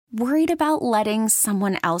Worried about letting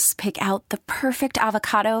someone else pick out the perfect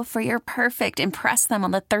avocado for your perfect impress them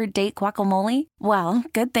on the third date guacamole? Well,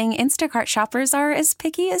 good thing Instacart shoppers are as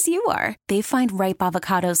picky as you are. They find ripe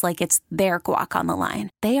avocados like it's their guac on the line.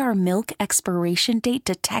 They are milk expiration date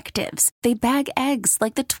detectives. They bag eggs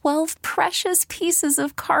like the 12 precious pieces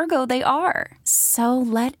of cargo they are. So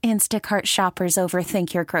let Instacart shoppers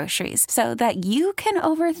overthink your groceries so that you can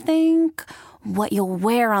overthink what you'll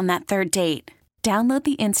wear on that third date. Download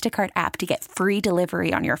the Instacart app to get free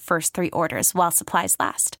delivery on your first 3 orders while supplies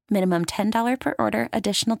last. Minimum $10 per order.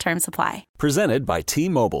 Additional terms apply. Presented by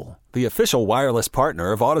T-Mobile, the official wireless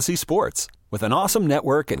partner of Odyssey Sports. With an awesome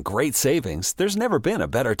network and great savings, there's never been a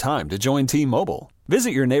better time to join T-Mobile. Visit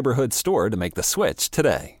your neighborhood store to make the switch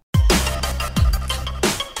today.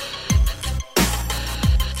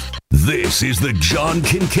 This is the John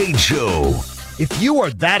Kincade Show. If you are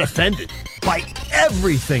that offended by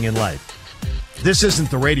everything in life, this isn't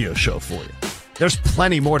the radio show for you. There's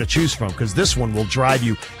plenty more to choose from because this one will drive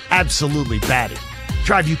you absolutely batty.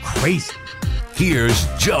 Drive you crazy. Here's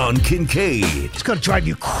John Kincade. It's going to drive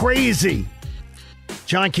you crazy.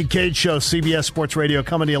 John Kincade Show, CBS Sports Radio,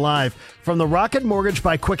 coming to you live from the Rocket Mortgage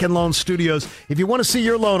by Quicken Loan Studios. If you want to see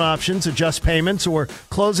your loan options, adjust payments, or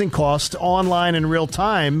closing costs online in real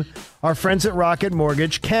time, our friends at Rocket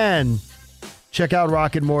Mortgage can. Check out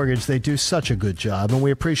Rocket Mortgage. They do such a good job, and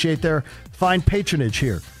we appreciate their fine patronage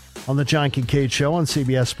here on the John Kincade Show on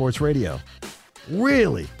CBS Sports Radio.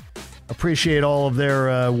 Really appreciate all of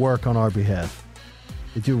their work on our behalf.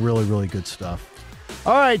 They do really, really good stuff.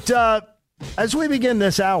 All right, as we begin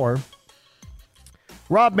this hour,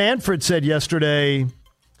 Rob Manfred said yesterday,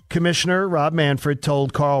 Commissioner Rob Manfred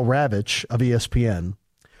told Carl Ravitch of ESPN,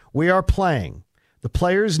 "We are playing. The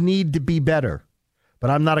players need to be better. But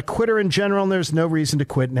I'm not a quitter in general, and there's no reason to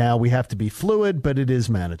quit now. We have to be fluid, but it is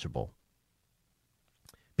manageable."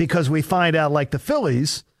 Because we find out, like the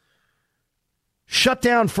Phillies, shut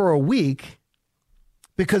down for a week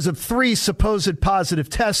because of 3 supposed positive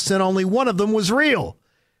tests, and only one of them was real.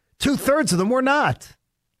 2/3 of them were not.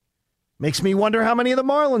 Makes me wonder how many of the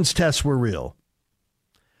Marlins tests were real.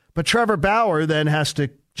 But Trevor Bauer then has to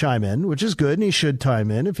chime in, which is good, and he should chime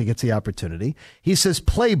in if he gets the opportunity. He says,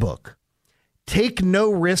 playbook. Take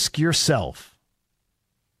no risk yourself.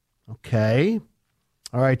 Okay.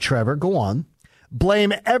 All right, Trevor, go on.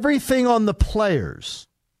 Blame everything on the players.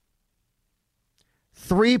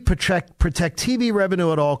 3, protect TV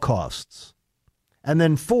revenue at all costs. And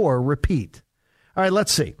then 4, repeat. All right,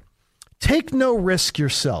 let's see. Take no risk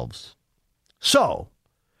yourselves. So,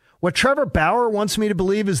 what Trevor Bauer wants me to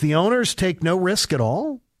believe is the owners take no risk at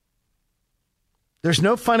all? There's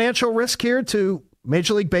no financial risk here to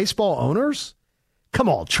Major League Baseball owners? Come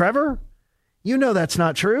on, Trevor. You know that's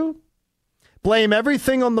not true. Blame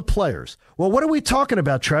everything on the players. Well, what are we talking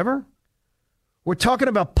about, Trevor? We're talking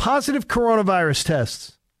about positive coronavirus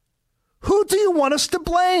tests. Who do you want us to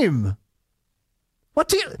blame?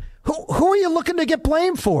 Who are you looking to get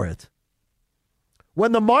blamed for it?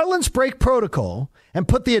 When the Marlins break protocol and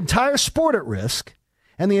put the entire sport at risk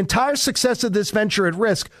and the entire success of this venture at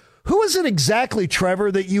risk, who is it exactly,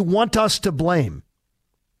 Trevor, that you want us to blame?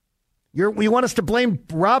 You want us to blame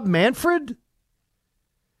Rob Manfred?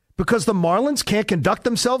 Because the Marlins can't conduct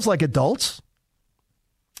themselves like adults?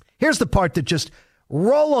 Here's the part that just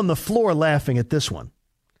roll on the floor laughing at this one.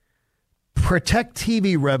 Protect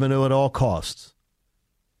TV revenue at all costs.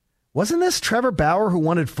 Wasn't this Trevor Bauer who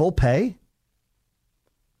wanted full pay?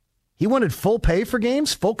 He wanted full pay for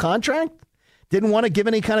games, full contract? Didn't want to give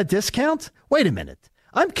any kind of discount? Wait a minute.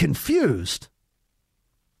 I'm confused.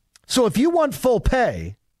 So if you want full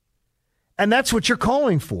pay, and that's what you're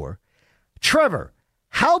calling for, Trevor,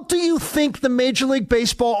 how do you think the Major League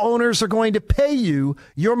Baseball owners are going to pay you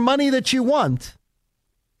your money that you want?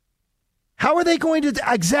 How are they going to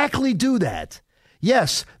exactly do that?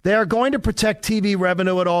 Yes, they are going to protect TV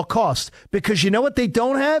revenue at all costs because you know what they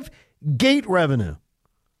don't have? Gate revenue.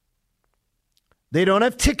 They don't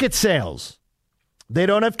have ticket sales. They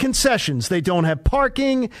don't have concessions. They don't have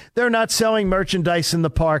parking. They're not selling merchandise in the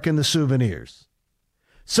park and the souvenirs.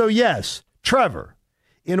 So yes, Trevor,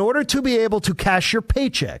 in order to be able to cash your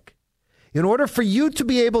paycheck, in order for you to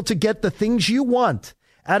be able to get the things you want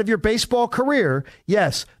out of your baseball career,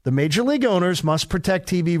 yes, the Major League owners must protect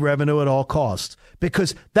TV revenue at all costs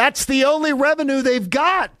because that's the only revenue they've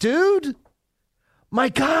got, dude. My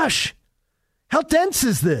gosh, how dense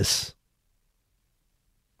is this?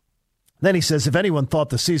 Then he says, if anyone thought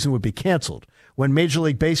the season would be canceled when Major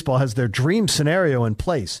League Baseball has their dream scenario in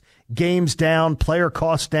place, games down, player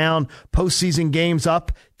costs down, postseason games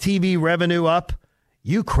up, TV revenue up,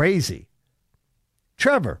 you crazy.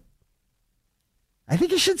 Trevor, I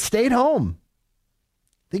think he should have stayed home.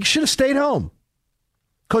 I think he should have stayed home.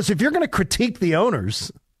 Because if you're going to critique the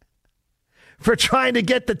owners for trying to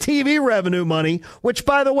get the TV revenue money, which,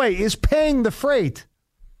 by the way, is paying the freight,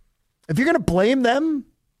 if you're going to blame them,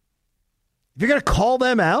 if you're going to call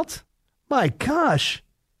them out, my gosh,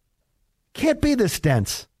 can't be this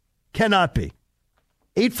dense. Cannot be.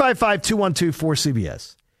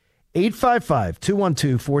 855-212-4CBS.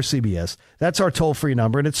 855-212-4CBS. That's our toll-free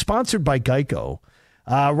number, and it's sponsored by Geico.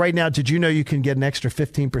 Right now, did you know you can get an extra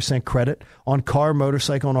 15% credit on car,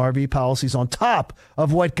 motorcycle, and RV policies on top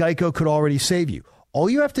of what Geico could already save you? All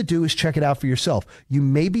you have to do is check it out for yourself. You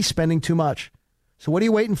may be spending too much. So what are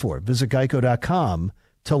you waiting for? Visit geico.com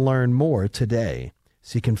to learn more today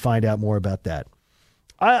so you can find out more about that.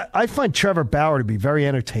 I find Trevor Bauer to be very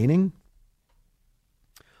entertaining.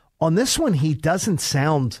 On this one,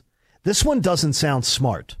 this one doesn't sound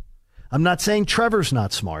smart. I'm not saying Trevor's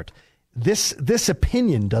not smart. This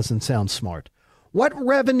opinion doesn't sound smart. What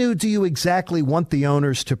revenue do you exactly want the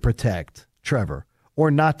owners to protect, Trevor,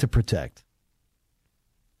 or not to protect?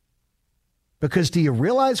 Because do you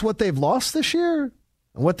realize what they've lost this year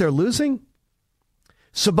and what they're losing?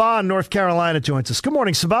 Sabah in North Carolina joins us. Good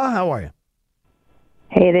morning, Sabah. How are you?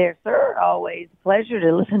 Hey there, sir. Always a pleasure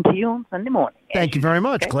to listen to you on Sunday morning. Thank you very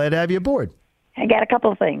much. Okay. Glad to have you aboard. I got a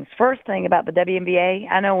couple of things. First thing about the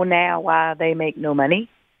WNBA, I know now why they make no money.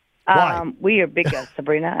 Why? We are big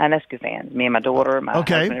Sabrina Ionescu fans, me and my daughter, my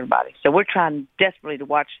husband, everybody. So we're trying desperately to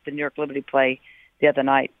watch the New York Liberty play the other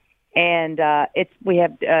night. And we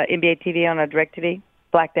have NBA TV on our DirecTV,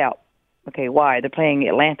 blacked out. Okay, why? They're playing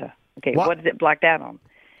Atlanta. Okay, what is it blacked out on?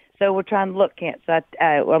 So we're trying to look. So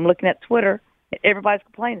I'm looking at Twitter. Everybody's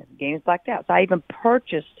complaining. The game's blacked out. So I even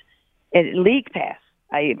purchased a League Pass.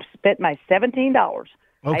 I spent my $17.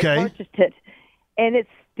 Okay. I purchased it, and it's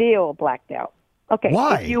still blacked out. Okay.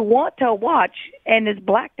 Why? If you want to watch and it's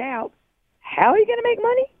blacked out, how are you going to make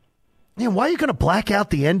money? Man, why are you going to black out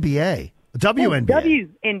the NBA? WNBA.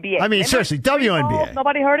 WNBA. I mean, seriously, WNBA.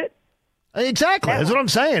 Nobody heard it? Exactly. That's what I'm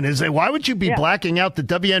saying. Why would you be blacking out the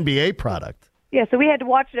WNBA product? Yeah, so we had to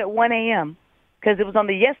watch it at 1 a.m. because it was on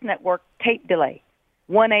the Yes Network tape delay.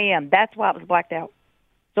 1 a.m. That's why it was blacked out.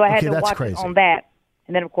 So I had to watch it on that.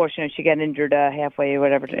 And then, of course, she got injured halfway or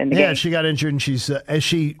whatever in the game. Yeah, she got injured, and she's not so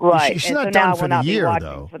done for the year,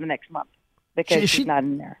 though. For the next month because she's not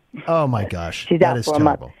in there. Oh, my gosh. She's out for a terrible.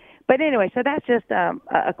 month. But anyway, so that's just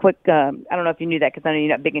a quick I don't know if you knew that because I know you're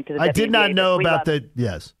not big into the WNBA. I did not know about the –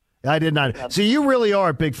 yes. I did not. So you really are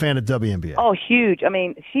a big fan of WNBA. Oh, huge. I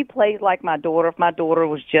mean, she plays like my daughter. If my daughter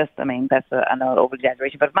was just – I mean, that's I know an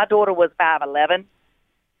over-exaggeration. But if my daughter was 5'11",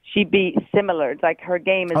 she'd be similar. It's like her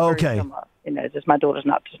game is very similar. It's just my daughter's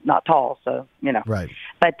not tall, so, Right.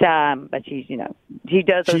 But she's, she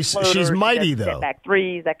does those floaters. She's mighty, though. Back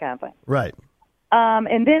threes, that kind of thing. Right.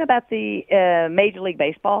 And then about the Major League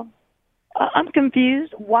Baseball, I'm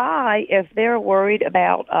confused. Why, if they're worried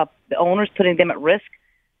about the owners putting them at risk,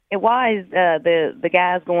 and why is the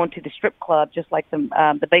guys going to the strip club just like the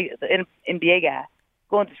NBA guy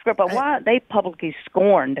going to the strip club? Why aren't they publicly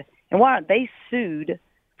scorned, and why aren't they sued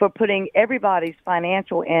for putting everybody's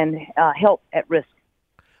financial and health at risk?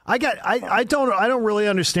 I don't really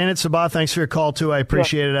understand it, Sabah. Thanks for your call too. I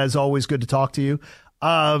appreciate it. As always, good to talk to you.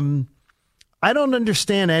 I don't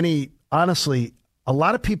understand honestly, a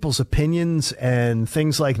lot of people's opinions and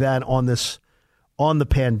things like that on the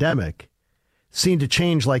pandemic seem to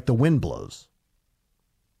change like the wind blows.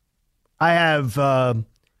 I have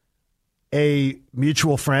a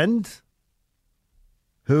mutual friend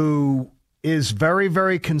who is very,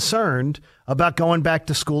 very concerned about going back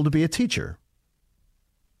to school to be a teacher.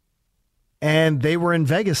 And they were in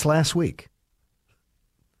Vegas last week.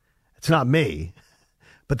 It's not me,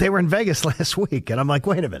 but they were in Vegas last week. And I'm like,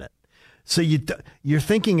 wait a minute. So you're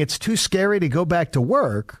thinking it's too scary to go back to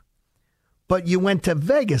work, but you went to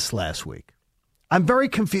Vegas last week. I'm very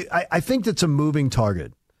confused. I think that's a moving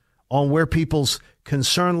target on where people's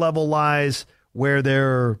concern level lies, what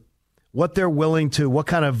they're willing to, what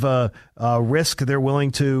kind of risk they're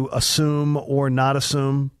willing to assume or not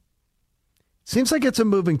assume. Seems like it's a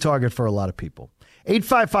moving target for a lot of people.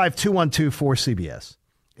 855-212-4CBS.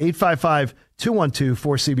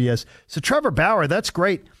 855-212-4CBS. So Trevor Bauer, that's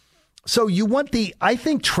great. So you want I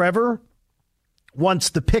think Trevor wants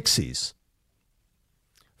the Pixies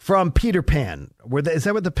from Peter Pan. Is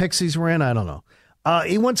that what the Pixies were in? I don't know.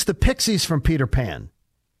 He wants the Pixies from Peter Pan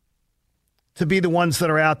to be the ones that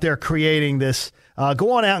are out there creating this.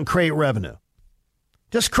 Go on out and create revenue.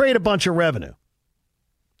 Just create a bunch of revenue.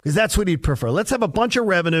 Because that's what he'd prefer. Let's have a bunch of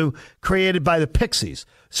revenue created by the Pixies.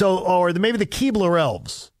 Or maybe the Keebler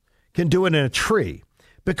Elves can do it in a tree.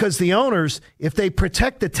 because the owners, if they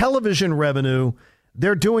protect the television revenue,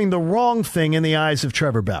 they're doing the wrong thing in the eyes of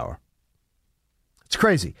Trevor Bauer. It's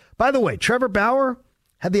crazy. By the way, Trevor Bauer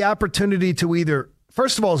had the opportunity to either,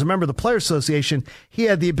 first of all, as a member of the Players Association, he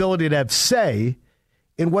had the ability to have say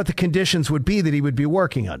in what the conditions would be that he would be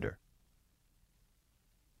working under.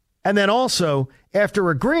 And then also, after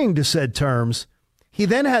agreeing to said terms, he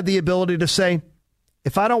then had the ability to say,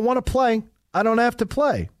 if I don't want to play, I don't have to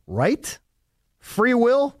play, right? Free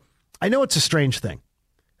will? I know it's a strange thing.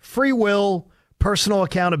 Free will, personal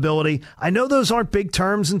accountability. I know those aren't big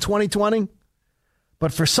terms in 2020,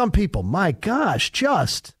 but for some people, my gosh,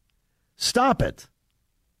 just stop it.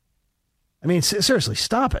 I mean, seriously,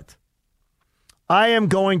 stop it. I am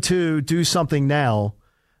going to do something now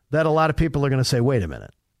that a lot of people are going to say, wait a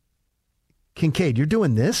minute. Kincade, you're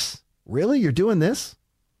doing this? Really? You're doing this?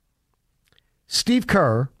 Steve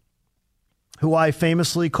Kerr, who I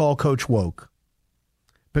famously call Coach Woke,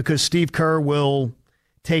 because Steve Kerr will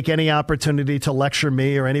take any opportunity to lecture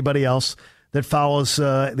me or anybody else that follows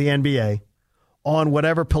the NBA on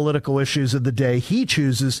whatever political issues of the day he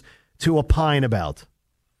chooses to opine about.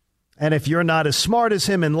 And if you're not as smart as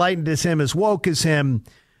him, enlightened as him, as woke as him,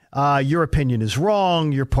 your opinion is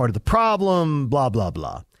wrong, you're part of the problem, blah, blah,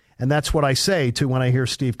 blah. And that's what I say to when I hear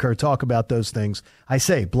Steve Kerr talk about those things. I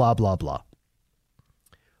say blah, blah, blah.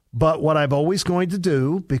 But what I'm always going to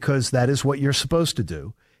do, because that is what you're supposed to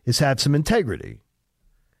do, is have some integrity.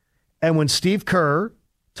 And when Steve Kerr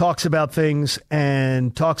talks about things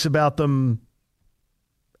and talks about them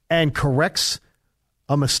and corrects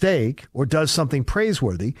a mistake or does something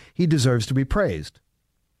praiseworthy, he deserves to be praised.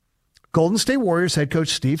 Golden State Warriors head coach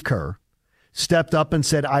Steve Kerr stepped up and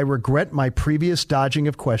said, I regret my previous dodging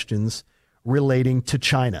of questions relating to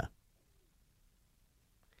China.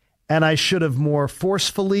 And I should have more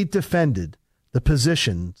forcefully defended the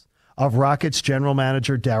positions of Rockets general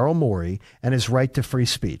manager Daryl Morey and his right to free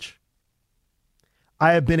speech.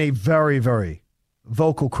 I have been a very, very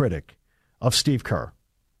vocal critic of Steve Kerr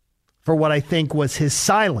for what I think was his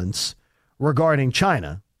silence regarding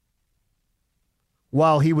China,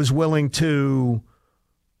 while he was willing to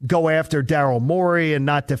go after Daryl Morey and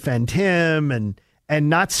not defend him and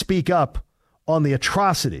not speak up on the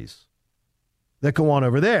atrocities that go on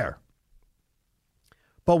over there.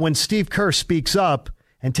 But when Steve Kerr speaks up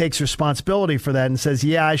and takes responsibility for that and says,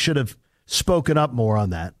 yeah, I should have spoken up more on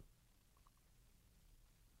that,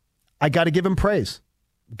 I got to give him praise.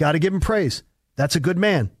 Got to give him praise. That's a good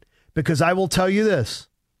man. Because I will tell you this.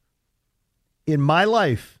 In my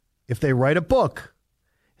life, if they write a book,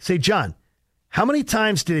 say, John, how many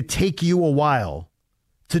times did it take you a while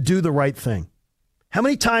to do the right thing? How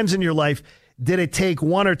many times in your life did it take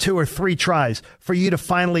 1 or 2 or 3 tries for you to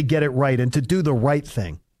finally get it right and to do the right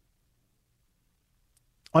thing?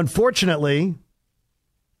 Unfortunately,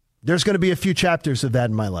 there's going to be a few chapters of that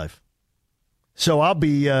in my life. So I'll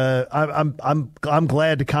be I'm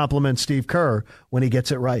glad to compliment Steve Kerr when he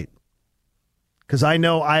gets it right. Because I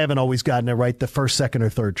know I haven't always gotten it right the first, second, or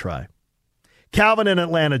third try. Calvin in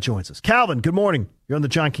Atlanta joins us. Calvin, good morning. You're on the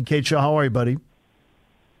John Kincade Show. How are you, buddy?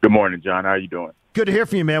 Good morning, John. How are you doing? Good to hear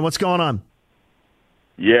from you, man. What's going on?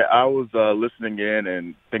 Yeah, I was listening in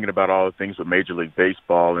and thinking about all the things with Major League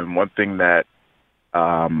Baseball, and one thing that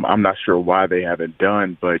I'm not sure why they haven't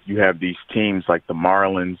done, but you have these teams like the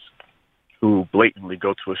Marlins who blatantly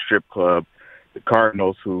go to a strip club, the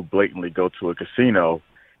Cardinals who blatantly go to a casino,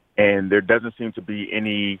 and there doesn't seem to be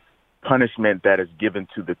any punishment that is given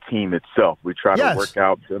to the team itself. We try to work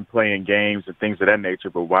out them playing games and things of that nature,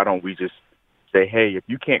 but why don't we just say, hey, if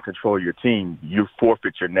you can't control your team, you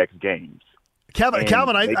forfeit your next games.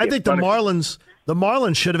 Calvin, I think the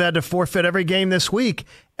Marlins should have had to forfeit every game this week.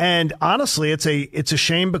 And honestly, it's a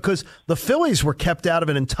shame because the Phillies were kept out of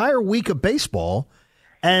an entire week of baseball.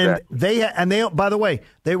 And they by the way,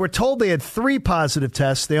 they were told they had 3 positive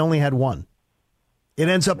tests. They only had 1. It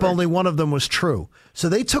ends up only one of them was true. So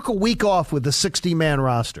they took a week off with the 60-man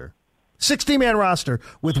roster. 60-man roster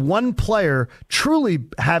with 1 player truly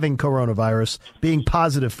having coronavirus, being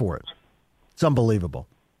positive for it. It's unbelievable.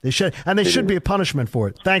 They should be a punishment for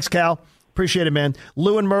it. Thanks, Cal. Appreciate it, man.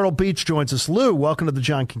 Lou in Myrtle Beach joins us. Lou, welcome to the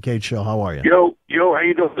John Kincade Show. How are you? Yo, how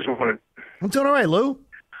you doing this morning? I'm doing all right, Lou.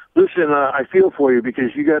 Listen, I feel for you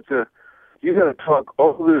because you got to talk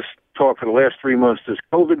all this talk for the last 3 months. This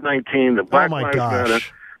COVID-19, the Black Lives Matter.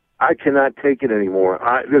 I cannot take it anymore.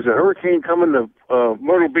 There's a hurricane coming to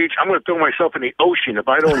Myrtle Beach. I'm going to throw myself in the ocean if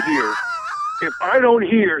I don't hear. If I don't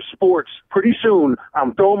hear sports pretty soon,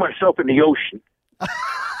 I'm throwing myself in the ocean.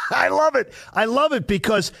 I love it. I love it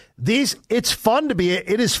because it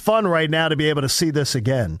is fun right now to be able to see this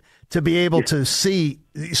again, to be able to see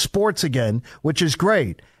sports again, which is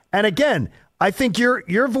great. And again, I think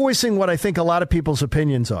you're voicing what I think a lot of people's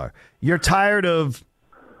opinions are. You're tired of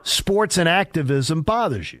sports and activism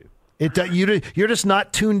bothers you. You're just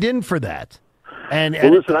not tuned in for that. And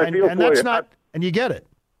listen, I feel for that's you. not, and you get it.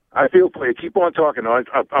 I feel for you. Keep on talking.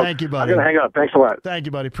 Thank you, buddy. I'm going to hang up. Thanks a lot. Thank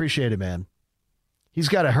you, buddy. Appreciate it, man. He's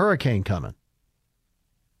got a hurricane coming.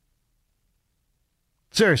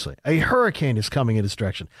 Seriously, a hurricane is coming in his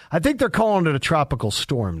direction. I think they're calling it a tropical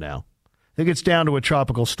storm now. I think it's down to a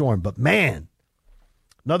tropical storm. But, man,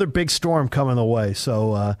 another big storm coming the way.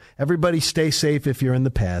 So everybody stay safe if you're in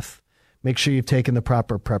the path. Make sure you've taken the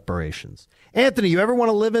proper preparations. Anthony, you ever want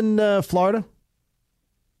to live in Florida?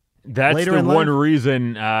 That's Later the in one life?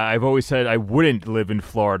 reason I've always said I wouldn't live in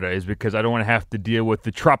Florida is because I don't want to have to deal with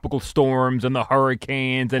the tropical storms and the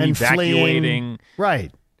hurricanes and evacuating. Fleeing.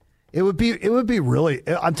 Right. It would be really,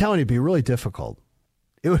 I'm telling you, it'd be really difficult.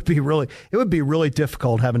 It would be really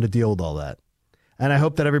difficult having to deal with all that. And I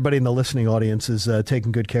hope that everybody in the listening audience is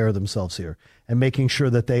taking good care of themselves here and making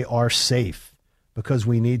sure that they are safe, because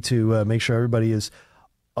we need to make sure everybody is,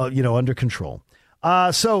 under control.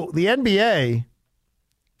 So the NBA,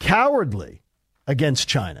 cowardly against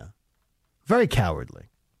China, very cowardly.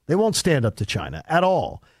 They won't stand up to China at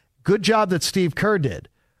all. Good job that Steve Kerr did.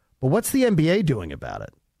 But what's the NBA doing about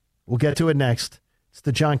it? We'll get to it next. It's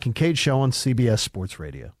the John Kincade Show on CBS Sports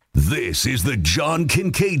Radio. This is the John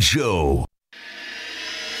Kincade Show.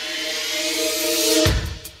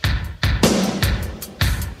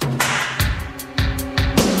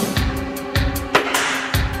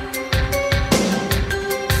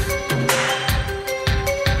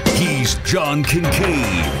 He's John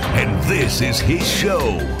Kincade, and this is his show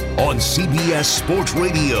on CBS Sports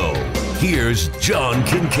Radio. Here's John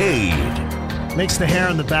Kincade. Makes the hair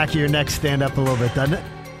on the back of your neck stand up a little bit, doesn't it?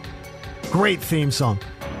 Great theme song.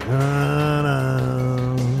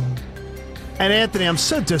 And Anthony, I'm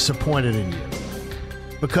so disappointed in you.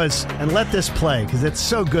 And let this play, because it's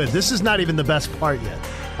so good. This is not even the best part yet.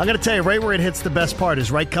 I'm going to tell you, right where it hits the best part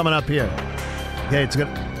is right coming up here. Okay, it's good.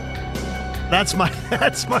 That's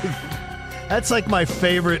like my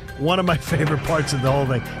favorite, one of my favorite parts of the whole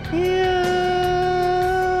thing. Yeah.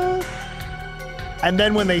 And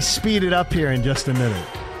then when they speed it up here in just a minute,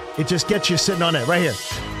 it just gets you sitting on it right here.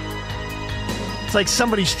 It's like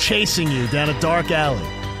somebody's chasing you down a dark alley.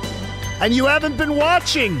 And you haven't been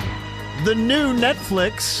watching the new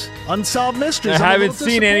Netflix Unsolved Mysteries. I haven't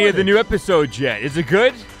seen any of the new episodes yet. Is it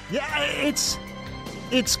good? Yeah, it's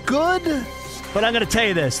good, but I'm going to tell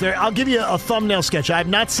you this. I'll give you a thumbnail sketch. I have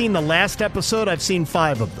not seen the last episode. I've seen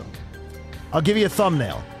 5 of them. I'll give you a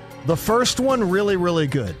thumbnail. The first one, really, really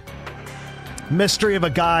good. Mystery of a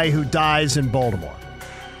guy who dies in Baltimore.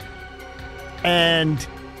 And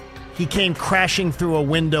he came crashing through a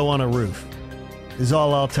window on a roof, is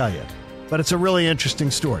all I'll tell you. But it's a really interesting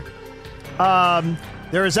story.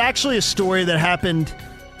 There is actually a story that happened,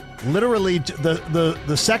 literally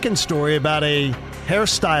the second story about a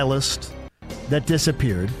hairstylist that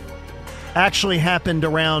disappeared. Actually happened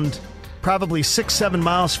around probably 6-7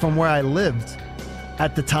 miles from where I lived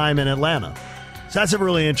at the time in Atlanta. So that's a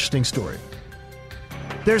really interesting story.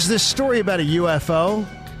 There's this story about a UFO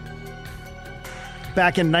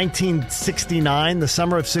back in 1969, the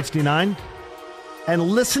summer of 69. And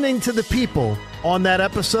listening to the people on that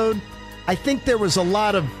episode, I think there was a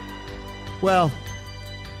lot of,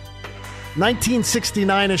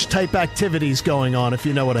 1969-ish type activities going on, if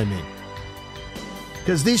you know what I mean.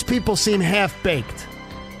 Because these people seem half-baked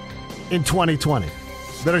in 2020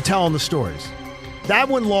 that are telling the stories. That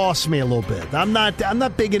one lost me a little bit. I'm not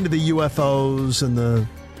big into the UFOs and the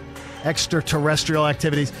extraterrestrial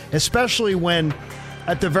activities, especially when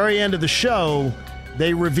at the very end of the show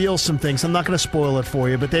they reveal some things. I'm not going to spoil it for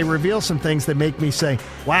you, but they reveal some things that make me say,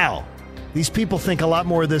 wow, these people think a lot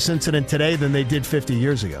more of this incident today than they did 50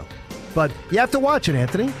 years ago. But you have to watch it,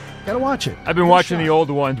 Anthony. Got to watch it. I've been watching the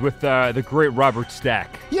old ones with the great Robert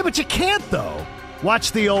Stack. Yeah, but you can't, though,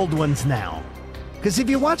 watch the old ones now. Because if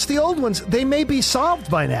you watch the old ones, they may be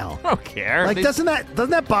solved by now. I don't care. Like, doesn't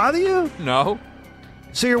that bother you? No.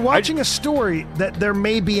 So you're watching a story that there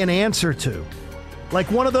may be an answer to.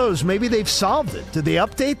 Like one of those, maybe they've solved it. Did they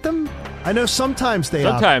update them? I know sometimes they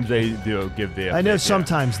do give the update. I know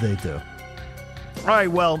sometimes they do. All right,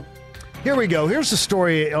 well, here we go. Here's the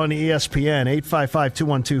story on ESPN,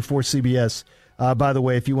 855-212-4CBS. By the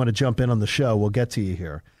way, if you want to jump in on the show, we'll get to you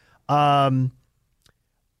here.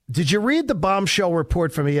 Did you read the bombshell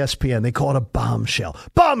report from ESPN? They call it a bombshell.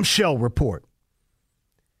 Bombshell report.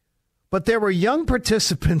 But there were young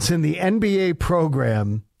participants in the NBA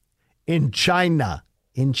program in China,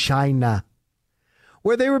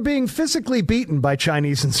 where they were being physically beaten by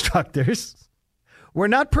Chinese instructors, were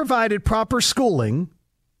not provided proper schooling,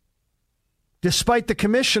 despite the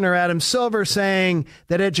commissioner, Adam Silver, saying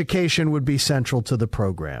that education would be central to the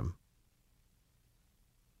program.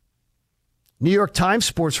 New York Times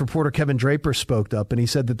sports reporter Kevin Draper spoke up, and he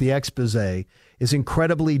said that the expose is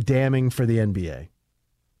incredibly damning for the NBA.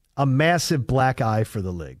 A massive black eye for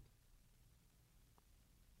the league.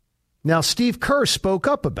 Now, Steve Kerr spoke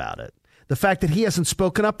up about it. The fact that he hasn't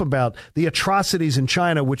spoken up about the atrocities in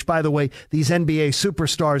China, which, by the way, these NBA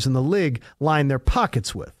superstars in the league line their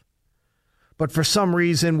pockets with. But for some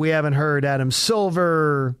reason, we haven't heard Adam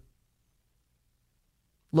Silver,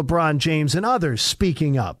 LeBron James, and others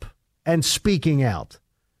speaking up and speaking out.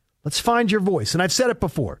 Let's find your voice. And I've said it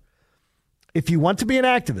before. If you want to be an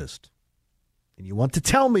activist and you want to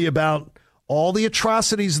tell me about all the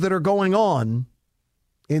atrocities that are going on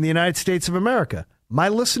in the United States of America, my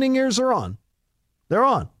listening ears are on. They're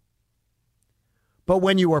on. But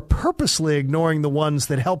when you are purposely ignoring the ones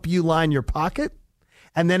that help you line your pocket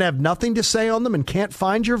and then have nothing to say on them and can't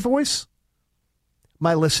find your voice,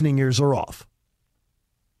 my listening ears are off.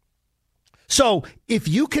 So if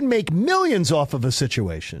you can make millions off of a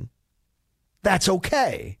situation, that's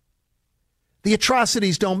okay. The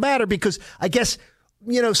atrocities don't matter because I guess,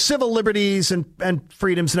 civil liberties and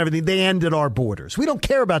freedoms and everything, they end at our borders. We don't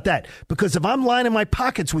care about that because if I'm lining my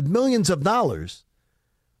pockets with millions of dollars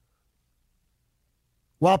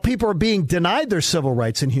while people are being denied their civil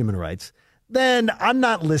rights and human rights, then I'm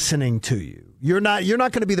not listening to you. You're not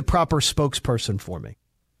going to be the proper spokesperson for me.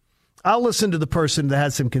 I'll listen to the person that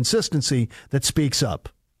has some consistency, that speaks up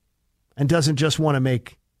and doesn't just want to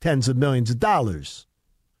make tens of millions of dollars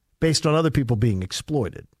based on other people being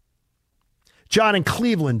exploited. John in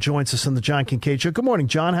Cleveland joins us on the John Kincade Show. Good morning,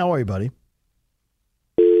 John. How are you, buddy?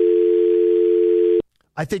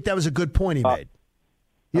 I think that was a good point he made.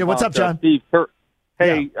 Yeah, what's up, John? Steve Kerr.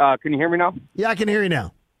 Hey, can you hear me now? Yeah, I can hear you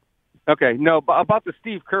now. Okay, no, but about the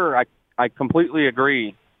Steve Kerr, I completely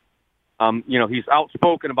agree. He's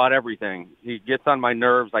outspoken about everything. He gets on my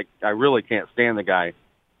nerves. I really can't stand the guy.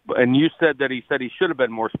 And you said he should have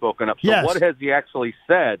been more spoken up. So yes. What has he actually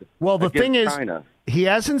said? Well, the thing is, China? He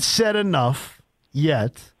hasn't said enough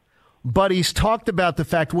yet, but he's talked about the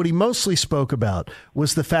fact, what he mostly spoke about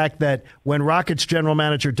was the fact that when Rockets general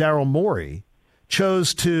manager Daryl Morey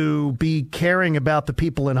chose to be caring about the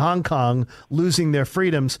people in Hong Kong losing their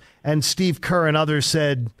freedoms, and Steve Kerr and others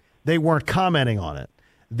said they weren't commenting on it,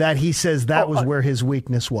 that he says that was where his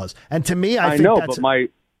weakness was. And to me, I think know, that's... but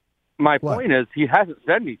my point is he hasn't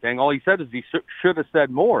said anything. All he said is he should have said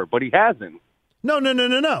more, but he hasn't. No.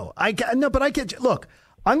 But I get... Look,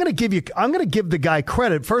 I'm going to give the guy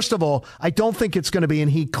credit. First of all, I don't think it's going to be,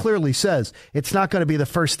 and he clearly says, it's not going to be the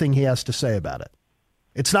first thing he has to say about it.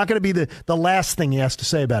 It's not going to be the last thing he has to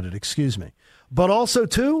say about it, excuse me. But also,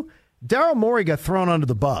 too, Daryl Morey got thrown under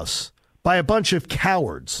the bus by a bunch of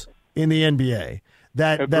cowards in the NBA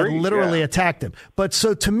that literally attacked him. But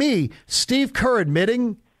so to me, Steve Kerr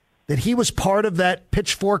admitting that he was part of that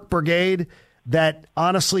pitchfork brigade that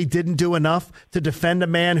honestly didn't do enough to defend a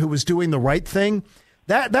man who was doing the right thing,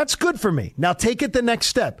 that's good for me. Now take it the next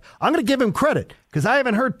step. I'm going to give him credit because I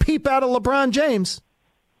haven't heard peep out of LeBron James.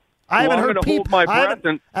 I haven't heard peep. I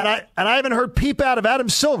haven't heard peep out of Adam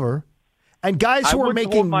Silver and guys who are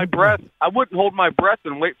making. I wouldn't hold my breath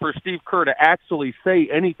and wait for Steve Kerr to actually say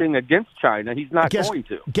anything against China. He's not going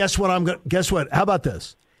to. Guess what? How about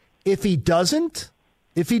this? If he doesn't,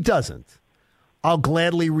 I'll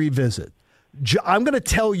gladly revisit. I'm going to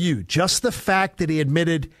tell you just the fact that he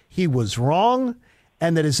admitted he was wrong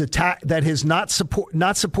and that his not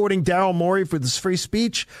supporting Daryl Morey for this free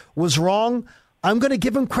speech was wrong. I'm going to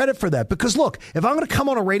give him credit for that because, look, if I'm going to come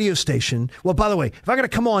on a radio station, well, by the way, if I'm going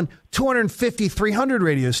to come on 250, 300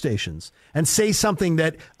 radio stations and say something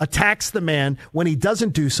that attacks the man when he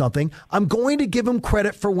doesn't do something, I'm going to give him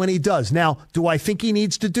credit for when he does. Now, do I think he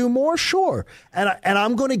needs to do more? Sure. And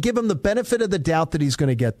I'm going to give him the benefit of the doubt that he's going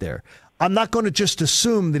to get there. I'm not going to just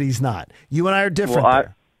assume that he's not. You and I are different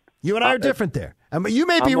there. You and I are different there. I mean, you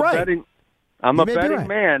may be right. I'm a betting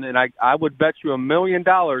man, and I would bet you $1 million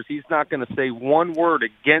he's not going to say one word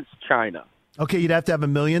against China. Okay, you'd have to have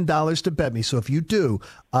 $1 million to bet me. So if you do,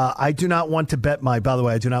 I do not want to bet by the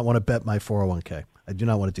way, I do not want to bet my 401k. I do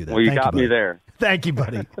not want to do that. Well, you got me there. Thank you,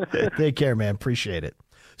 buddy. Take care, man. Appreciate it.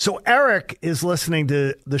 So Eric is listening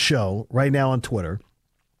to the show right now on Twitter,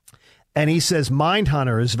 and he says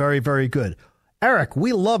Mindhunter is very, very good. Eric,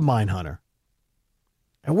 we love Mindhunter.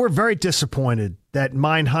 And we're very disappointed that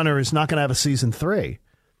Mindhunter is not going to have a season 3.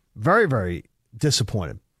 Very, very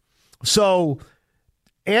disappointed. So,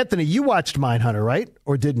 Anthony, you watched Mindhunter, right?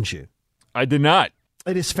 Or didn't you? I did not.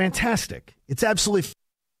 It is fantastic. It's absolutely.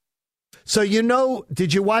 So,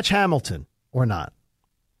 did you watch Hamilton or not?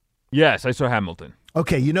 Yes, I saw Hamilton.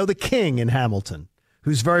 Okay, the king in Hamilton,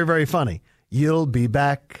 who's very, very funny. You'll be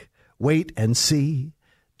back. Wait and see.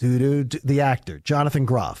 The actor, Jonathan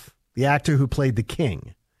Groff, the actor who played the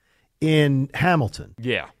king in Hamilton.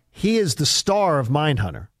 Yeah. He is the star of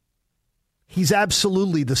Mindhunter. He's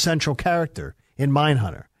absolutely the central character in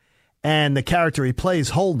Mindhunter. And the character he plays,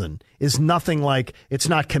 Holden, is nothing like, it's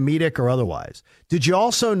not comedic or otherwise. Did you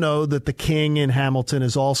also know that the king in Hamilton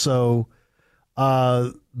is also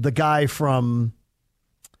the guy from,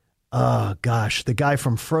 the guy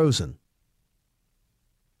from Frozen?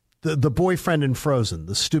 The boyfriend in Frozen,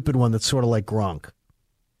 the stupid one that's sort of like Gronk.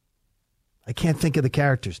 I can't think of the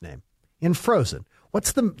character's name. In Frozen.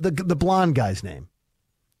 What's the blonde guy's name?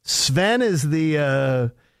 Sven is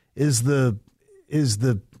the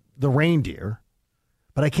reindeer,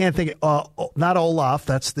 but I can't think. Not Olaf.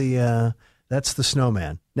 That's the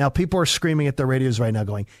snowman. Now people are screaming at their radios right now,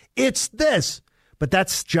 going, "It's this!" But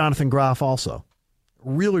that's Jonathan Groff, also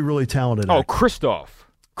really, really talented. Oh, Kristoff.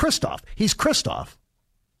 He's Kristoff.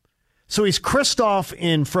 So he's Kristoff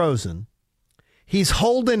in Frozen. He's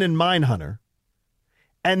Holden in Mindhunter,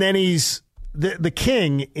 and then he's the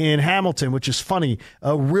king in Hamilton, which is funny,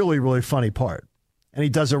 a really, really funny part, and he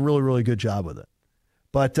does a really, really good job with it.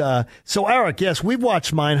 But so, Eric, yes, we've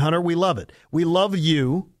watched Mindhunter. We love it. We love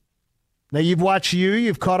You. Now, you've watched You.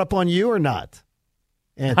 You've caught up on You or not?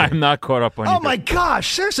 Anthony? I'm not caught up on You. Oh, my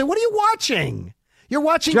gosh. Seriously, what are you watching? You're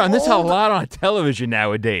watching John, there's a lot on television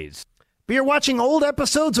nowadays. But you're watching old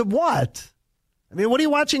episodes of what? I mean, what are you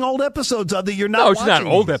watching old episodes of that you're not watching? No, it's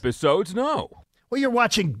not old episodes, no. Well, you're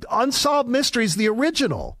watching Unsolved Mysteries, the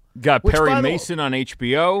original. Got Perry Mason on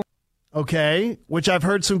HBO. Okay, which I've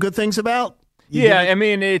heard some good things about. I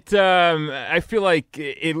mean, I feel like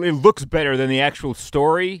it looks better than the actual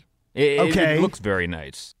story. It looks very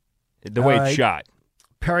nice, the way it's shot.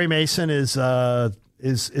 Perry Mason is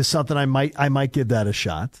something I might give that a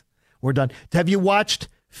shot. We're done. Have you watched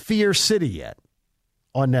Fear City yet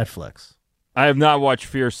on Netflix? I have not watched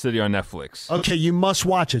Fear City on Netflix. Okay, you must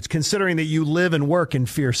watch it, considering that you live and work in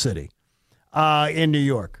Fear City in New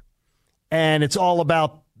York. And it's all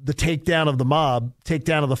about the takedown of the mob,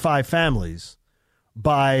 takedown of the 5 families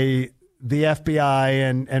by the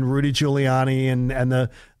FBI and Rudy Giuliani and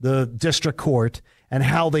the district court, and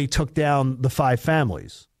how they took down the 5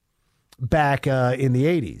 families back in the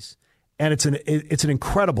 80s. And it's an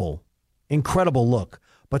incredible, incredible look.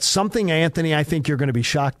 But something, Anthony, I think you're going to be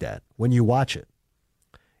shocked at when you watch it.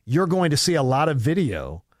 You're going to see a lot of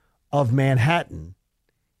video of Manhattan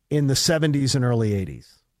in the 70s and early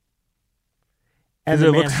 80s. And does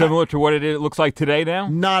it look similar to what it looks like today now?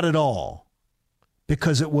 Not at all.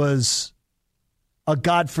 Because it was a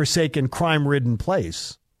godforsaken, crime-ridden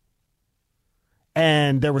place.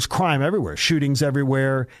 And there was crime everywhere, shootings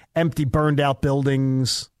everywhere, empty, burned-out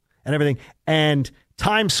buildings and everything. And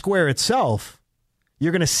Times Square itself,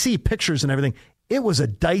 you're going to see pictures and everything. It was a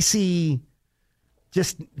dicey,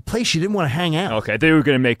 just place you didn't want to hang out. Okay, they were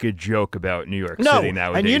going to make a joke about New York City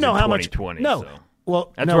nowadays. And you know how 2020, much. No, so.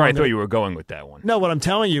 Well, that's where I thought you were going with that one. No, what I'm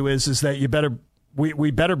telling you is that you better we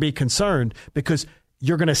better be concerned, because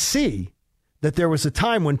you're going to see that there was a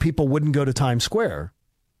time when people wouldn't go to Times Square.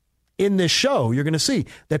 In this show, you're going to see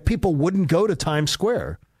that people wouldn't go to Times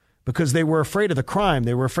Square because they were afraid of the crime.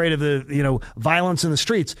 They were afraid of the violence in the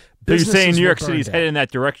streets. So you're saying New York City's headed in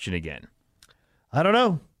that direction again? I don't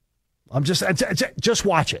know. I'm just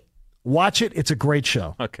watch it. Watch it. It's a great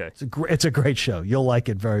show. Okay. It's a great show. You'll like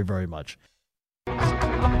it very, very much.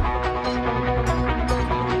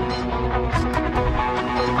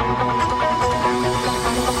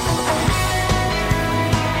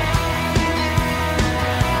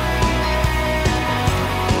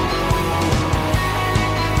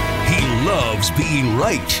 Being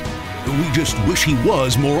right. We just wish he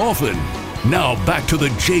was more often. Now back to the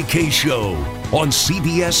JK Show on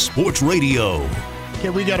CBS Sports Radio.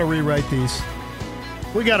 Okay, we got to rewrite these.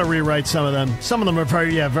 We got to rewrite some of them. Some of them are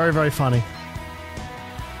very, very, very funny.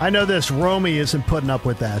 I know this. Romy isn't putting up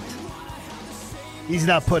with that. He's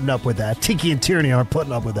not putting up with that. Tiki and Tierney aren't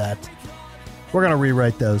putting up with that. We're going to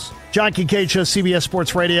rewrite those. John Kincade Show, CBS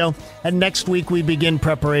Sports Radio. And next week we begin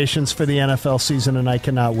preparations for the NFL season, and I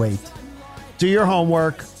cannot wait. Do your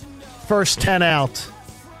homework. First 10 out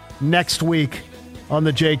next week on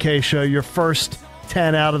the JK Show. Your first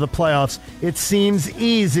 10 out of the playoffs. It seems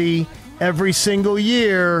easy every single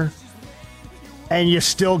year, and you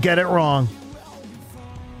still get it wrong.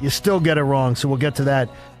 You still get it wrong, so we'll get to that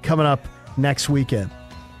coming up next weekend.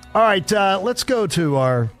 All right, let's go to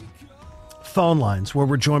our phone lines where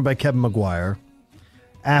we're joined by Kevin McGuire.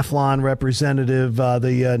 Athlon representative,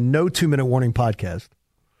 the No 2-Minute Warning podcast.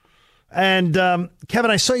 And,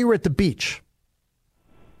 Kevin, I saw you were at the beach.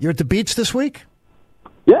 You're at the beach this week?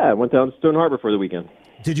 Yeah, I went down to Stone Harbor for the weekend.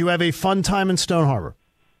 Did you have a fun time in Stone Harbor?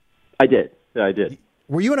 I did. Yeah, I did.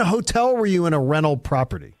 Were you in a hotel or were you in a rental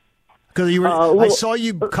property? Because I saw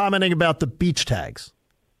you commenting about the beach tags.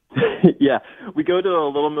 Yeah, we go to a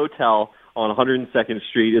little motel on 102nd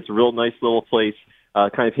Street. It's a real nice little place,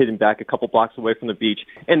 kind of hidden back a couple blocks away from the beach.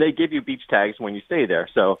 And they give you beach tags when you stay there.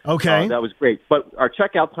 So that was great. But our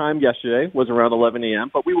checkout time yesterday was around 11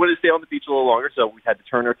 a.m., but we wanted to stay on the beach a little longer, so we had to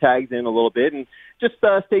turn our tags in a little bit and just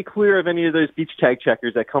stay clear of any of those beach tag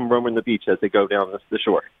checkers that come roaming the beach as they go down the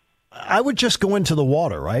shore. I would just go into the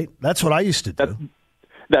water, right? That's what I used to do.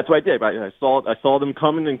 That's what I did. I saw them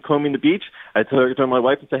coming and combing the beach. I told my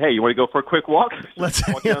wife and said, "Hey, you want to go for a quick walk? Let's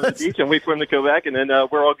walk down the beach and wait for them to go back, and then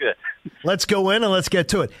we're all good." Let's go in and let's get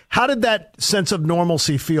to it. How did that sense of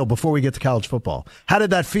normalcy feel before we get to college football? How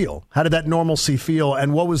did that feel? How did that normalcy feel,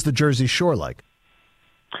 and what was the Jersey Shore like?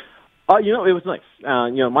 It was nice.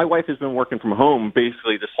 My wife has been working from home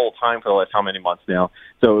basically this whole time for the last how many months now.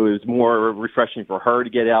 So it was more refreshing for her to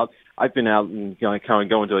get out. I've been out and kind of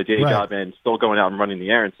going to a day job and still going out and running the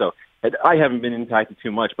errands. So I haven't been impacted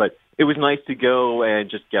too much, but it was nice to go and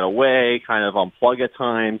just get away, kind of unplug at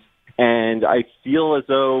times. And I feel as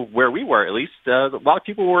though where we were, at least, a lot of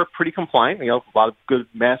people were pretty compliant. A lot of good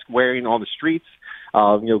mask wearing on the streets.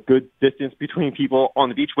 Good distance between people on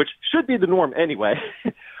the beach, which should be the norm anyway.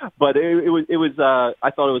 But it was. I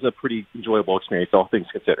thought it was a pretty enjoyable experience, all things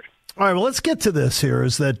considered. All right, well, let's get to this here.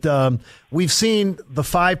 Is that we've seen the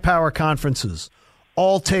 5 power conferences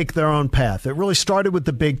all take their own path. It really started with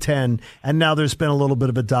the Big Ten, and now there's been a little bit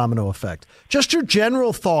of a domino effect. Just your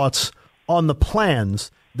general thoughts on the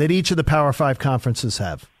plans that each of the Power 5 conferences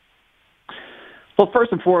have. Well,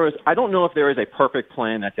 first and foremost, I don't know if there is a perfect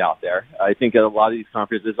plan that's out there. I think a lot of these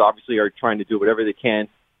conferences obviously are trying to do whatever they can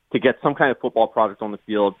to get some kind of football product on the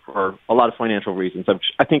field for a lot of financial reasons.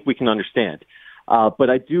 I think we can understand. But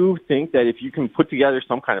I do think that if you can put together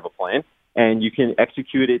some kind of a plan and you can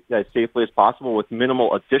execute it as safely as possible with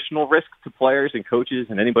minimal additional risk to players and coaches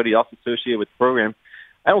and anybody else associated with the program,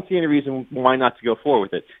 I don't see any reason why not to go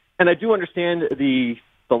forward with it. And I do understand the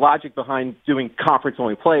logic behind doing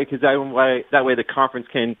conference-only play, because that way the conference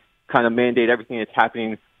can kind of mandate everything that's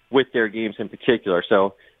happening with their games in particular.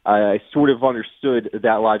 So I sort of understood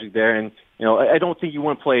that logic there. And, I don't think you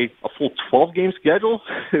want to play a full 12-game schedule,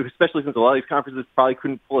 especially since a lot of these conferences probably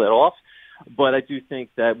couldn't pull that off. But I do think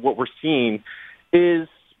that what we're seeing is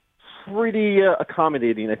pretty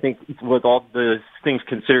accommodating, I think, with all the things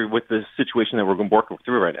considered with the situation that we're going to work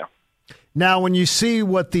through right now. Now, when you see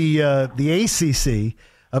what the ACC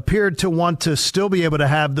appeared to want to still be able to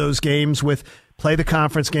have those games play the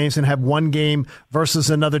conference games and have one game versus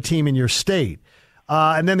another team in your state.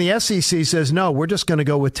 And then the SEC says, no, we're just going to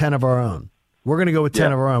go with 10 of our own. We're going to go with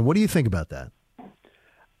 10 of our own. What do you think about that?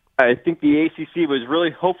 I think the ACC was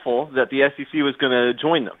really hopeful that the SEC was going to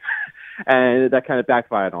join them, and that kind of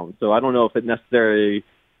backfired on them. So I don't know if it necessarily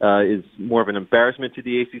is more of an embarrassment to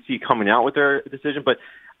the ACC coming out with their decision, but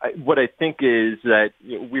what I think is that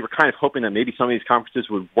we were kind of hoping that maybe some of these conferences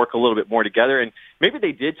would work a little bit more together, and maybe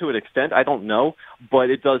they did to an extent. I don't know,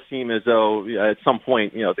 but it does seem as though at some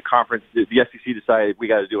point, the SEC decided we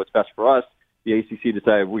got to do what's best for us. The ACC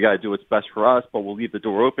decided we got to do what's best for us, but we'll leave the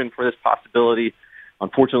door open for this possibility.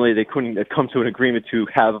 Unfortunately, they couldn't come to an agreement to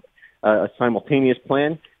have a simultaneous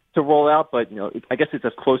plan to roll out, but I guess it's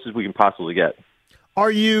as close as we can possibly get.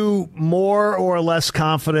 Are you more or less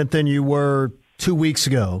confident than you were 2 weeks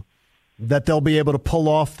ago that they'll be able to pull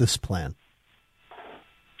off this plan?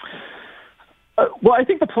 Well, I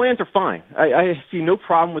think the plans are fine. I see no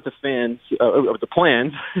problem with the plans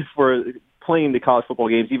for playing the college football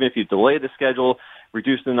games, even if you delay the schedule,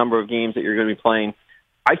 reduce the number of games that you're going to be playing.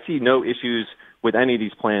 I see no issues with any of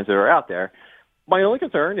these plans that are out there. My only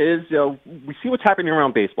concern is we see what's happening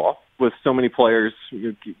around baseball with so many players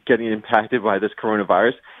getting impacted by this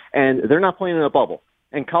coronavirus, and they're not playing in a bubble.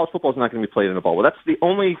 And college football is not going to be played in a bubble. That's the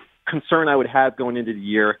only concern I would have going into the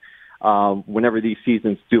year whenever these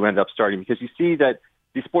seasons do end up starting, because you see that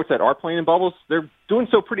these sports that are playing in bubbles, they're doing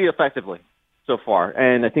so pretty effectively so far.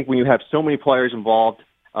 And I think when you have so many players involved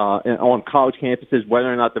on college campuses,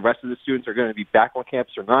 whether or not the rest of the students are going to be back on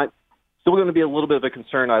campus or not, still going to be a little bit of a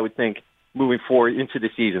concern, I would think, moving forward into the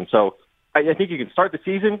season. So I think you can start the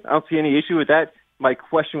season. I don't see any issue with that. My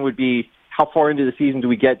question would be, how far into the season do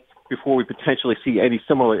we get before we potentially see any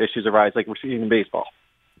similar issues arise like we're seeing in baseball?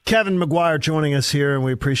 Kevin McGuire joining us here, and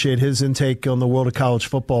we appreciate his intake on the world of college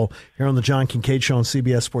football here on the John Kincade Show on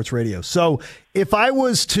CBS Sports Radio. So if I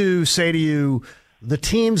was to say to you, the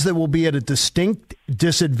teams that will be at a distinct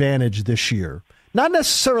disadvantage this year, not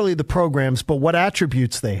necessarily the programs, but what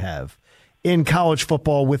attributes they have in college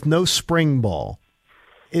football with no spring ball?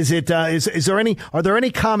 Is there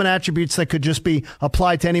any common attributes that could just be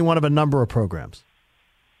applied to any one of a number of programs?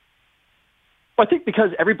 Well, I think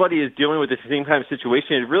because everybody is dealing with the same kind of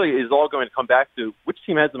situation, it really is all going to come back to which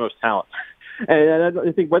team has the most talent. And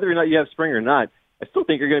I think whether or not you have spring or not, I still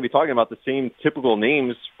think you're going to be talking about the same typical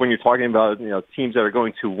names when you're talking about teams that are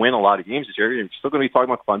going to win a lot of games this year. You're still going to be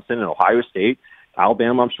talking about Clemson and Ohio State.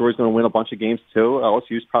 Alabama, I'm sure, is going to win a bunch of games too.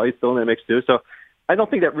 LSU's probably still in that mix too. So I don't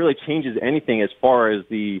think that really changes anything as far as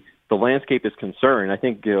the landscape is concerned. I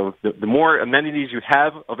think the more amenities you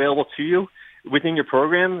have available to you within your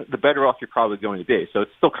program, the better off you're probably going to be. So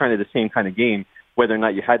it's still kind of the same kind of game, whether or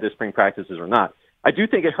not you had those spring practices or not. I do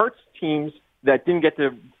think it hurts teams that didn't get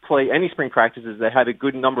to play any spring practices that had a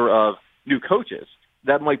good number of new coaches.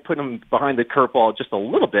 That might put them behind the curveball just a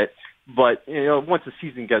little bit. But once the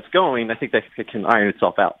season gets going, I think that it can iron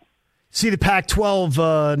itself out. See, the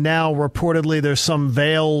Pac-12 now reportedly there's some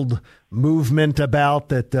veiled movement about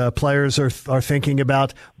that players are thinking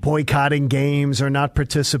about boycotting games or not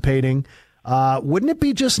participating. Wouldn't it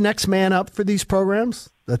be just next man up for these programs?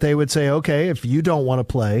 That they would say, okay, if you don't want to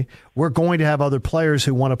play, we're going to have other players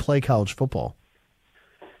who want to play college football.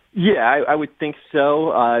 Yeah, I would think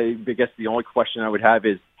so. I guess the only question I would have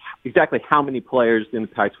is exactly how many players in the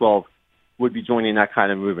Pac-12 would be joining that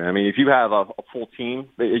kind of movement. I mean, if you have a full team,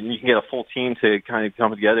 you can get a full team to kind of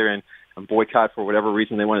come together and boycott for whatever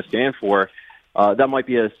reason they want to stand for, that might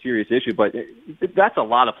be a serious issue. But that's a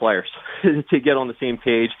lot of players to get on the same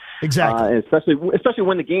page. Exactly. Especially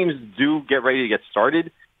when the games do get ready to get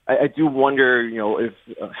started. I do wonder, if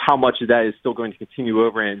how much of that is still going to continue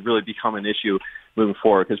over and really become an issue moving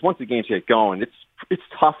forward. Because once the games get going, it's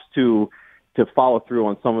tough to follow through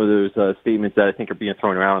on some of those statements that I think are being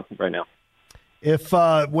thrown around right now. If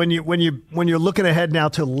when you're looking ahead now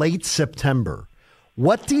to late September,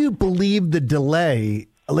 what do you believe the delay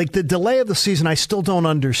of the season? I still don't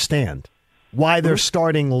understand why they're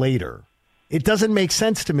starting later. It doesn't make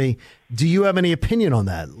sense to me. Do you have any opinion on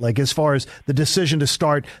that? Like as far as the decision to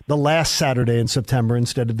start the last Saturday in September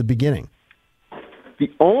instead of the beginning?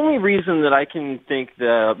 The only reason that I can think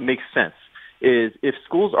that makes sense is if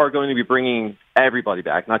schools are going to be bringing everybody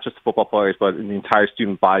back, not just the football players, but the entire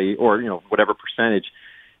student body or, whatever percentage,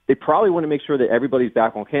 they probably want to make sure that everybody's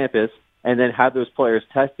back on campus and then have those players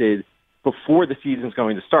tested before the season's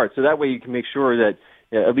going to start. So that way you can make sure that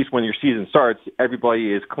at least when your season starts,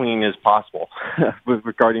 everybody is clean as possible with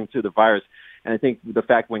regarding to the virus. And I think the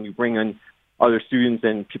fact when you bring in other students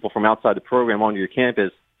and people from outside the program onto your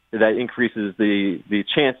campus, that increases the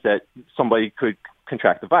chance that somebody could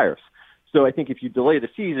contract the virus. So I think if you delay the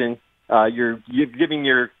season, you're giving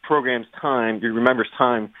your programs time, your members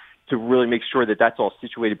time to really make sure that that's all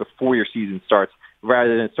situated before your season starts,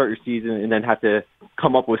 rather than start your season and then have to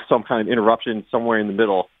come up with some kind of interruption somewhere in the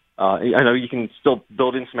middle. I know you can still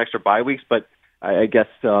build in some extra bye weeks, but I guess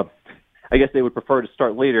they would prefer to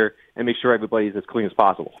start later and make sure everybody's as clean as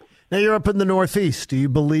possible. Now you're up in the Northeast. Do you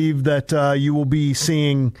believe that you will be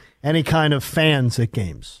seeing any kind of fans at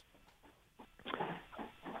games?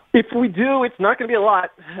 If we do, it's not going to be a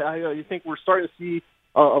lot. I think we're starting to see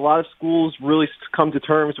a lot of schools really come to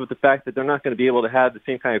terms with the fact that they're not going to be able to have the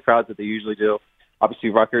same kind of crowds that they usually do. Obviously,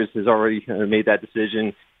 Rutgers has already made that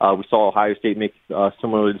decision. We saw Ohio State make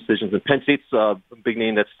similar decisions. And Penn State's a big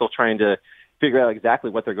name that's still trying to figure out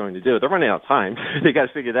exactly what they're going to do. They're running out of time. They got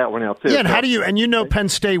to figure that one out too. Yeah, and how do you? And you know Penn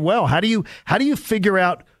State well. How do you figure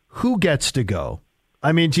out who gets to go?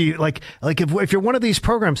 I mean, do you like if you're one of these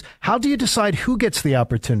programs, how do you decide who gets the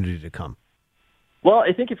opportunity to come? Well,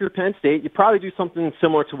 I think if you're Penn State, you probably do something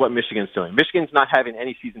similar to what Michigan's doing. Michigan's not having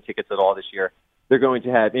any season tickets at all this year. They're going to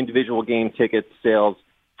have individual game ticket sales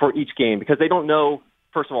for each game because they don't know,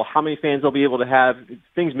 first of all, how many fans they'll be able to have.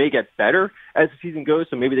 Things may get better as the season goes,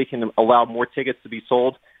 so maybe they can allow more tickets to be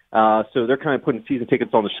sold. So they're kind of putting season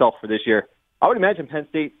tickets on the shelf for this year. I would imagine Penn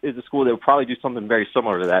State is a school that would probably do something very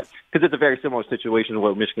similar to that because it's a very similar situation to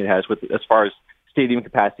what Michigan has with as far as stadium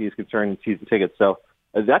capacity is concerned and season tickets. So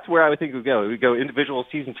that's where I would think we would go. We would go individual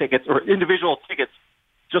season tickets or individual tickets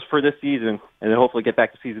just for this season and then hopefully get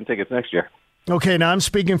back to season tickets next year. Okay, now I'm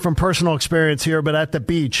speaking from personal experience here, but at the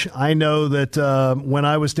beach, I know that when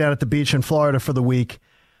I was down at the beach in Florida for the week,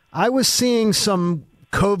 I was seeing some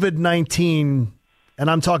COVID-19,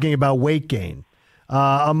 and I'm talking about weight gain,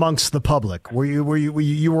 amongst the public. You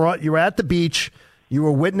were at the beach, you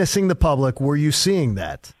were witnessing the public. Were you seeing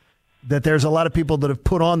that there's a lot of people that have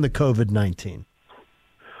put on the COVID-19?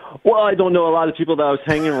 Well, I don't know a lot of people that I was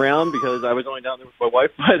hanging around because I was only down there with my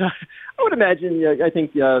wife, but I would imagine, I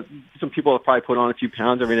think some people have probably put on a few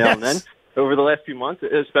pounds every now and then over the last few months,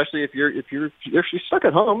 especially if you're stuck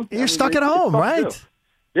at home. You're stuck at home, right? Too.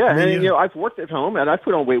 Yeah, I mean, I've worked at home, and I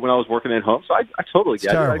put on weight when I was working at home, so I totally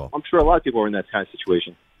get it. I'm sure a lot of people are in that kind of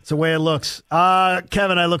situation. It's the way it looks.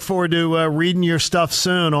 Kevin, I look forward to reading your stuff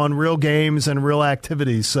soon on real games and real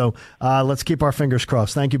activities, so let's keep our fingers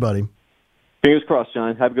crossed. Thank you, buddy. Fingers crossed,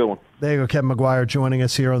 John. Have a good one. There you go, Kevin McGuire joining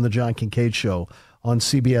us here on the John Kincade Show on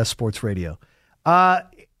CBS Sports Radio.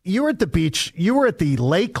 You were at the beach. You were at the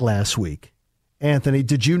lake last week, Anthony.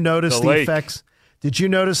 Did you notice the effects? Did you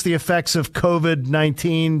notice the effects of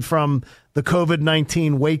COVID-19 from the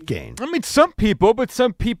COVID-19 weight gain? I mean, some people,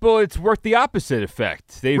 it's worked the opposite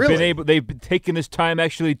effect. They've been taking this time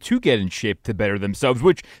actually to get in shape to better themselves,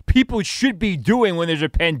 which people should be doing when there's a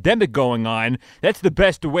pandemic going on. That's the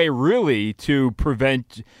best way, really, to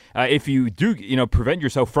prevent, if you do, prevent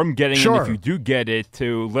yourself from getting it. If you do get it,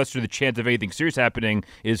 to lesser the chance of anything serious happening,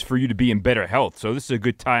 is for you to be in better health. So this is a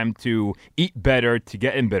good time to eat better, to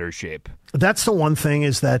get in better shape. That's the one thing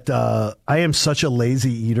is that I am such a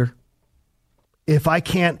lazy eater. If I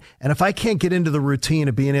can't get into the routine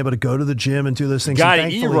of being able to go to the gym and do those things, you gotta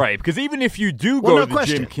eat right, because even if you do go to the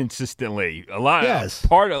gym consistently, a large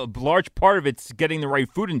part of it's getting the right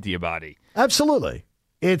food into your body. Absolutely,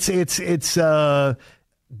 it's I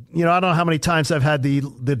don't know how many times I've had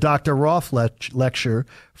the Dr. Roth lecture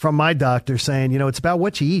from my doctor saying, it's about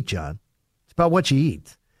what you eat, John. It's about what you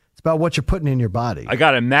eat. About what you're putting in your body. I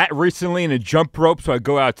got a mat recently and a jump rope, so I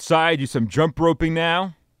go outside, do some jump roping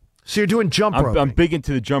now. So you're doing jump roping? I'm big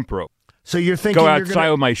into the jump rope. So you're thinking go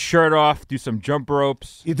outside with my shirt off, do some jump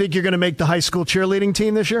ropes. You think you're going to make the high school cheerleading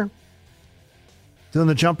team this year? Doing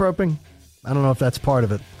the jump roping? I don't know if that's part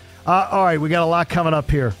of it. All right, we got a lot coming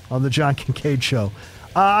up here on the John Kincade Show.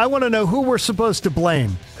 I want to know who we're supposed to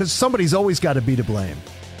blame, because somebody's always got to be to blame.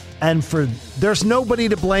 And there's nobody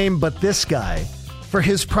to blame but this guy for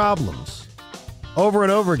his problems over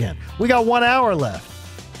and over again. We got 1 hour left.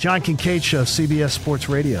 John Kincade Show, CBS Sports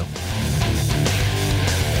Radio.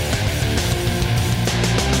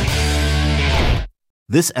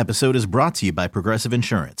 This episode is brought to you by Progressive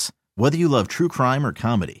Insurance. Whether you love true crime or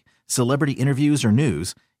comedy, celebrity interviews or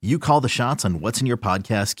news, you call the shots on what's in your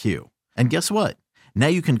podcast queue. And guess what? Now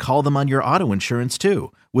you can call them on your auto insurance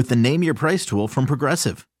too with the Name Your Price tool from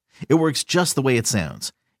Progressive. It works just the way it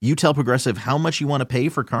sounds. You tell Progressive how much you want to pay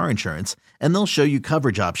for car insurance, and they'll show you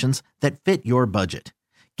coverage options that fit your budget.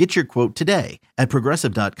 Get your quote today at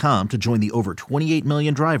Progressive.com to join the over 28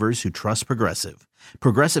 million drivers who trust Progressive.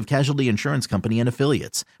 Progressive Casualty Insurance Company and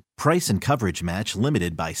Affiliates. Price and coverage match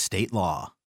limited by state law.